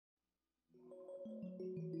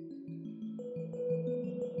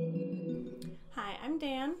I'm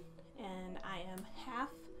Dan, and I am half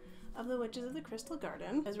of the Witches of the Crystal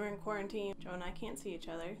Garden. As we're in quarantine, Joe and I can't see each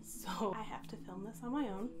other, so I have to film this on my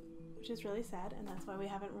own, which is really sad, and that's why we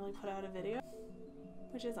haven't really put out a video,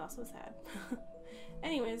 which is also sad.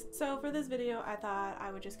 Anyways, so for this video, I thought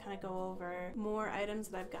I would just kind of go over more items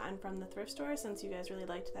that I've gotten from the thrift store since you guys really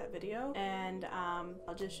liked that video, and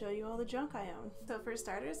I'll just show you all the junk I own. So for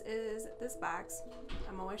starters is this box.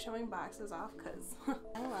 I'm always showing boxes off because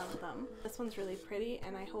I love them. This one's really pretty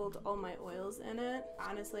and I hold all my oils in it.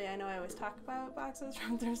 Honestly, I know I always talk about boxes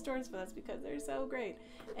from thrift stores, but that's because they're so great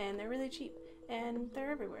and they're really cheap. And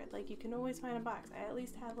they're everywhere. Like, you can always find a box. I at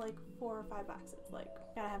least have like 4 or 5 boxes. Like,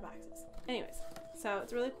 gotta have boxes. Anyways, so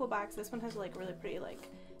it's a really cool box. This one has like really pretty like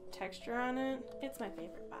texture on it. It's my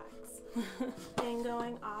favorite box. And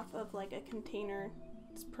going off of like a container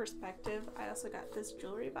perspective, I also got this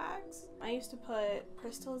jewelry box. I used to put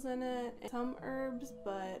crystals in it and some herbs,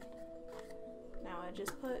 but now I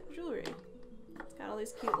just put jewelry. It's got all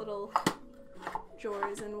these cute little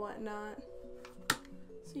drawers and whatnot.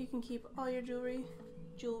 So you can keep all your jewelry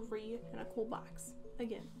in a cool box.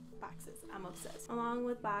 Again, boxes. I'm obsessed. Along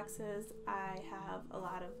with boxes, I have a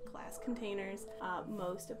lot of glass containers.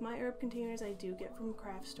 Most of my herb containers I do get from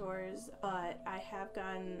craft stores, but I have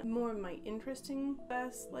gotten more of my interesting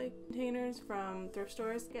glass like containers from thrift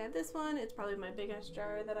stores. Yeah, this one, it's probably my biggest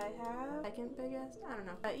jar that I have. Second biggest? I don't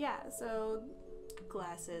know. But yeah, so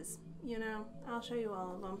glasses, you know, I'll show you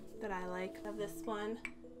all of them that I like. I have this one.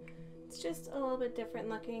 It's just a little bit different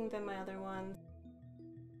looking than my other ones.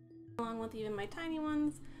 Along with even my tiny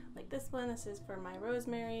ones, like this one, this is for my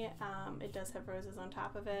rosemary. It does have roses on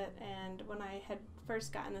top of it, and when I had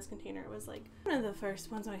first gotten this container, it was like one of the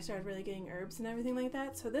first ones when I started really getting herbs and everything like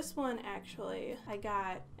that. So this one actually I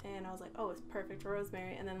got, and I was like, oh, it's perfect for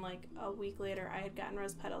rosemary, and then like a week later I had gotten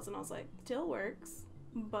rose petals, and I was like, still works,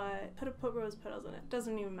 but could have put rose petals in it,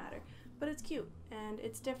 doesn't even matter, but it's cute and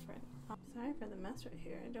it's different. Sorry for the mess right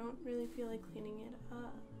here. I don't really feel like cleaning it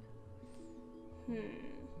up.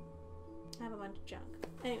 I have a bunch of junk.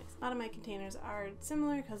 Anyways, a lot of my containers are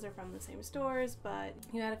similar because they're from the same stores, but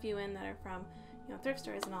you add a few in that are from, you know, thrift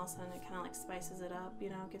stores, and all of a sudden it kind of like spices it up, you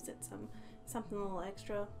know, gives it something a little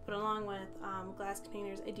extra. But along with glass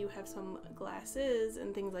containers, I do have some glasses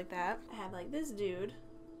and things like that. I have like this dude,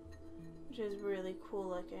 which is really cool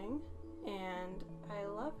looking, and I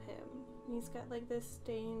love him. He's got like this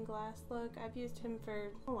stained glass look. I've used him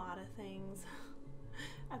for a lot of things.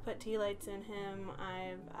 I put tea lights in him.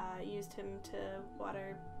 I've used him to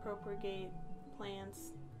water propagate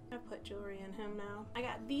plants. I put jewelry in him now. I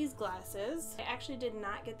got these glasses. I actually did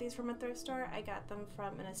not get these from a thrift store. I got them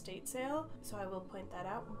from an estate sale, so I will point that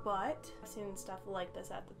out. But I've seen stuff like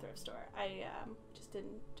this at the thrift store. I just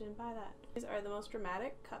didn't buy that. These are the most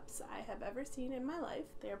dramatic cups I have ever seen in my life.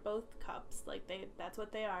 They're both cups. Like that's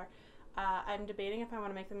what they are. I'm debating if I want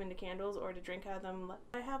to make them into candles or to drink out of them.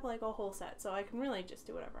 I have like a whole set, so I can really just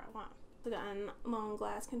do whatever I want. I've gotten long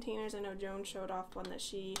glass containers. I know Joan showed off one that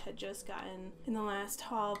she had just gotten in the last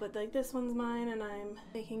haul, but like this one's mine, and I'm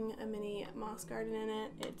making a mini moss garden in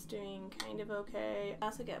it. It's doing kind of okay. I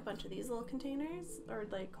also get a bunch of these little containers, or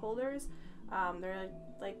like holders. They're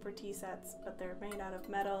like for tea sets, but they're made out of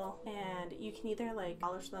metal, and you can either like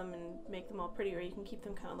polish them and make them all pretty, or you can keep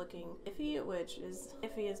them kind of looking iffy, which is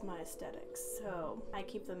iffy is my aesthetic, so I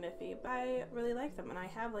keep them iffy. But I really like them, and I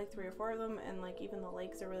have like 3 or 4 of them, and like even the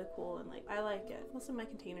legs are really cool, and like I like it. Most of my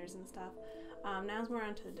containers and stuff. Now we're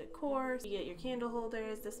on to the decor. You get your candle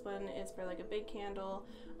holders. This one is for like a big candle.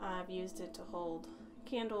 I've used it to hold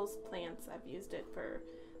candles, plants. I've used it for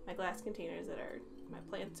my glass containers that are my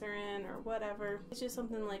plants are in or whatever. It's just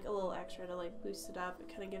something like a little extra to like boost it up. It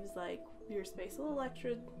kind of gives like your space a little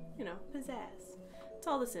extra, you know, pizzazz. That's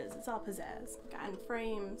all this is. It's all pizzazz. Gotten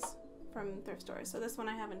frames from thrift stores. So this one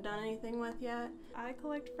I haven't done anything with yet. I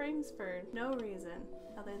collect frames for no reason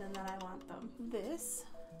other than that I want them. This,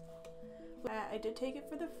 I did take it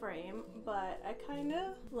for the frame, but I kind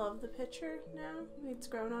of love the picture now. It's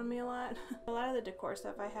grown on me a lot. A lot of the decor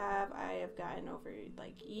stuff I have gotten over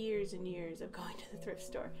like years and years of going to the thrift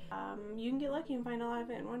store. You can get lucky and find a lot of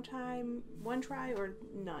it in one try, or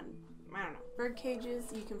none. I don't know. Bird cages,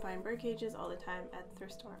 you can find bird cages all the time at the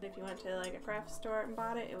thrift store. If you went to like a craft store and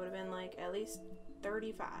bought it, it would have been like at least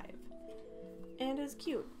 $35. And it's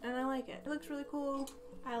cute, and I like it. It looks really cool.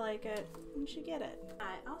 I like it. You should get it.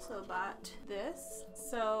 I also bought this.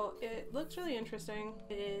 So it looks really interesting.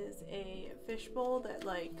 It is a fishbowl that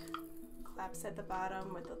like claps at the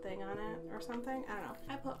bottom with the thing on it or something. I don't know.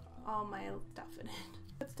 I put all my stuff in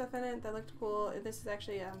it. Put stuff in it that looked cool. This is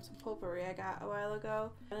actually some potpourri I got a while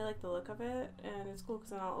ago. I really like the look of it, and it's cool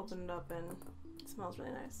because then I'll open it up and it smells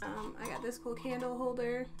really nice. I got this cool candle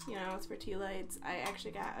holder. You know, it's for tea lights. I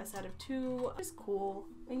actually got a set of 2. It's cool.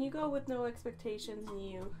 And you go with no expectations and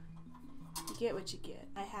you get what you get.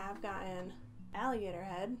 I have gotten alligator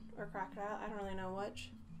head or crocodile. I don't really know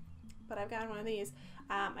which, but I've gotten one of these.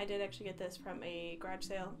 I did actually get this from a garage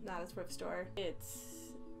sale, not a thrift store. It's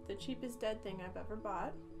the cheapest dead thing I've ever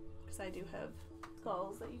bought because I do have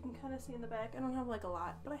skulls that you can kind of see in the back. I don't have like a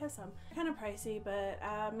lot, but I have some. Kind of pricey, but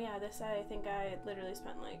yeah, this I think I literally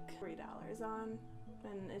spent like $3 on,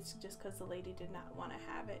 and it's just because the lady did not want to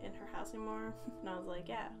have it in her house anymore. And I was like,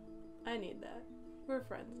 yeah, I need that. We're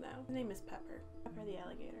friends now. His name is Pepper. Pepper the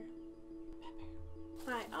alligator.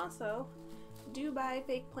 Pepper. I also do buy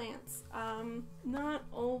fake plants. Not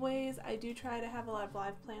always. I do try to have a lot of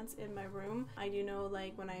live plants in my room. I do know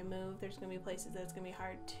like when I move there's gonna be places that it's gonna be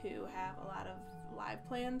hard to have a lot of live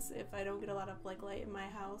plants if I don't get a lot of like light in my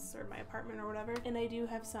house or my apartment or whatever. And I do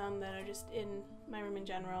have some that are just in my room in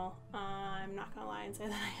general. I'm not gonna lie and say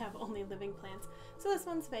that I have only living plants. So this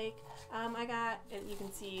one's fake. I got, and you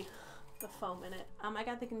can see the foam in it. I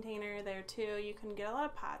got the container there too. You can get a lot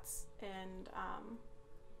of pots and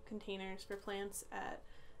containers for plants at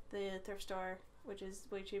the thrift store, which is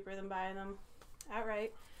way cheaper than buying them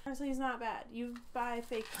outright. Honestly, it's not bad. You buy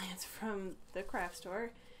fake plants from the craft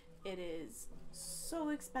store, it is so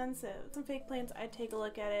expensive. Some fake plants, I'd take a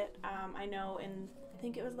look at it. I know in, I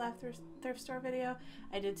think it was last thrift store video,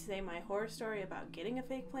 I did say my horror story about getting a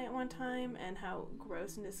fake plant one time and how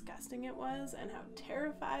gross and disgusting it was and how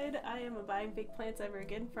terrified I am of buying fake plants ever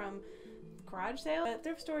again from garage sale. At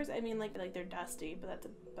thrift stores, I mean like they're dusty, but that's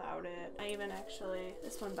about it. I even actually,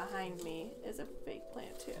 this one behind me is a fake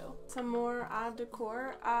plant too. Some more odd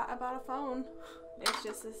decor. I bought a phone. It's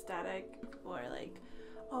just aesthetic, or like,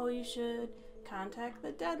 oh, you should contact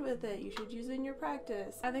the dead with it. You should use it in your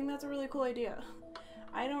practice. I think that's a really cool idea.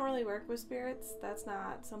 I don't really work with spirits. That's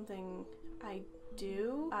not something I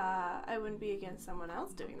do. I wouldn't be against someone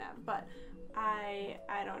else doing that, but I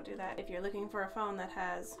don't do that. If you're looking for a phone that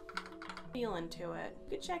has feeling to it,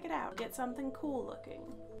 you could check it out. Get something cool looking.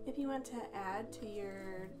 If you want to add to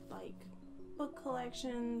your like book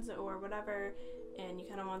collections or whatever, and you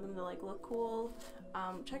kind of want them to like look cool,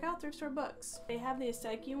 check out thrift store books. They have the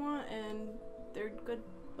aesthetic you want and they're good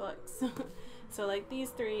books. So like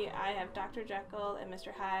these 3, I have Dr. Jekyll and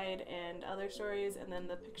Mr. Hyde and other stories, and then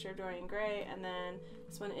the picture of Dorian Gray, and then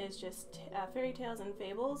this one is just fairy tales and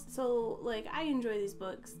fables. So like I enjoy these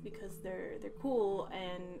books because they're cool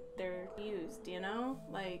and they're used, you know?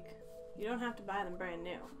 Like you don't have to buy them brand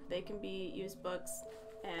new. They can be used books,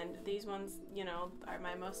 and these ones, you know, are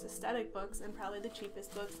my most aesthetic books and probably the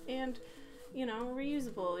cheapest books, and you know,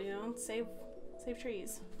 reusable, you know, save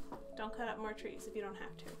trees. Don't cut up more trees if you don't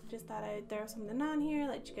have to. Just thought I'd throw something on here,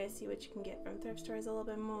 let you guys see what you can get from thrift stores a little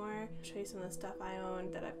bit more. Show you some of the stuff I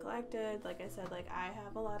own that I've collected. Like I said, like I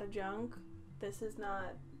have a lot of junk. This is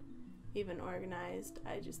not even organized.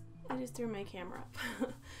 I just threw my camera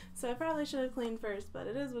up. So I probably should have cleaned first, but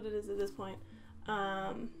it is what it is at this point.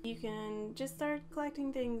 You can just start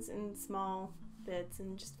collecting things in small bits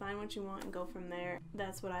and just find what you want and go from there.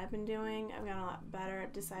 That's what I've been doing. I've gotten a lot better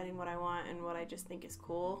at deciding what I want and what I just think is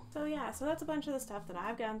cool. So yeah, so that's a bunch of the stuff that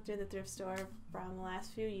I've gotten through the thrift store from the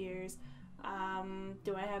last few years.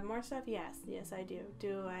 Do I have more stuff? Yes I do.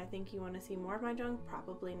 Do I think you want to see more of my junk?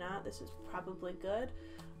 Probably not. This is probably good.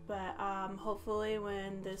 But hopefully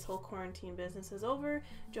when this whole quarantine business is over,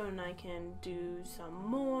 Joan and I can do some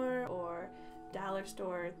more, or dollar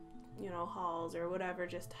store, you know, hauls or whatever,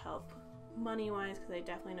 just to help money-wise, because I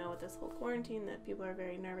definitely know with this whole quarantine that people are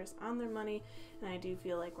very nervous on their money, and I do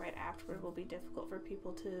feel like right afterward will be difficult for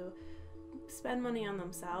people to spend money on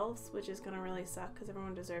themselves, which is going to really suck because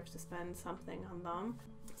everyone deserves to spend something on them.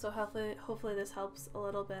 So hopefully this helps a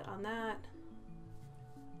little bit on that.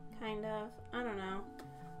 Kind of. I don't know.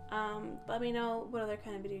 Let me know what other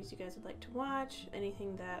kind of videos you guys would like to watch,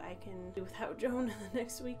 anything that I can do without Joan in the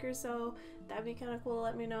next week or so. That'd be kind of cool to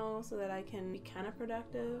let me know so that I can be kind of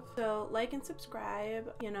productive. So like and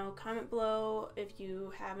subscribe, you know, comment below if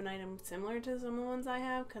you have an item similar to some of the ones I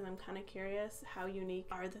have, because I'm kind of curious how unique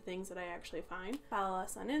are the things that I actually find. Follow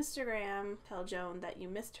us on Instagram. Tell Joan that you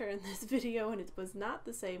missed her in this video and it was not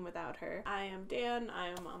the same without her. I am Dan. I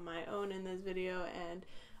am on my own in this video, and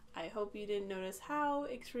I hope you didn't notice how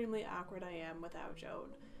extremely awkward I am without Joan.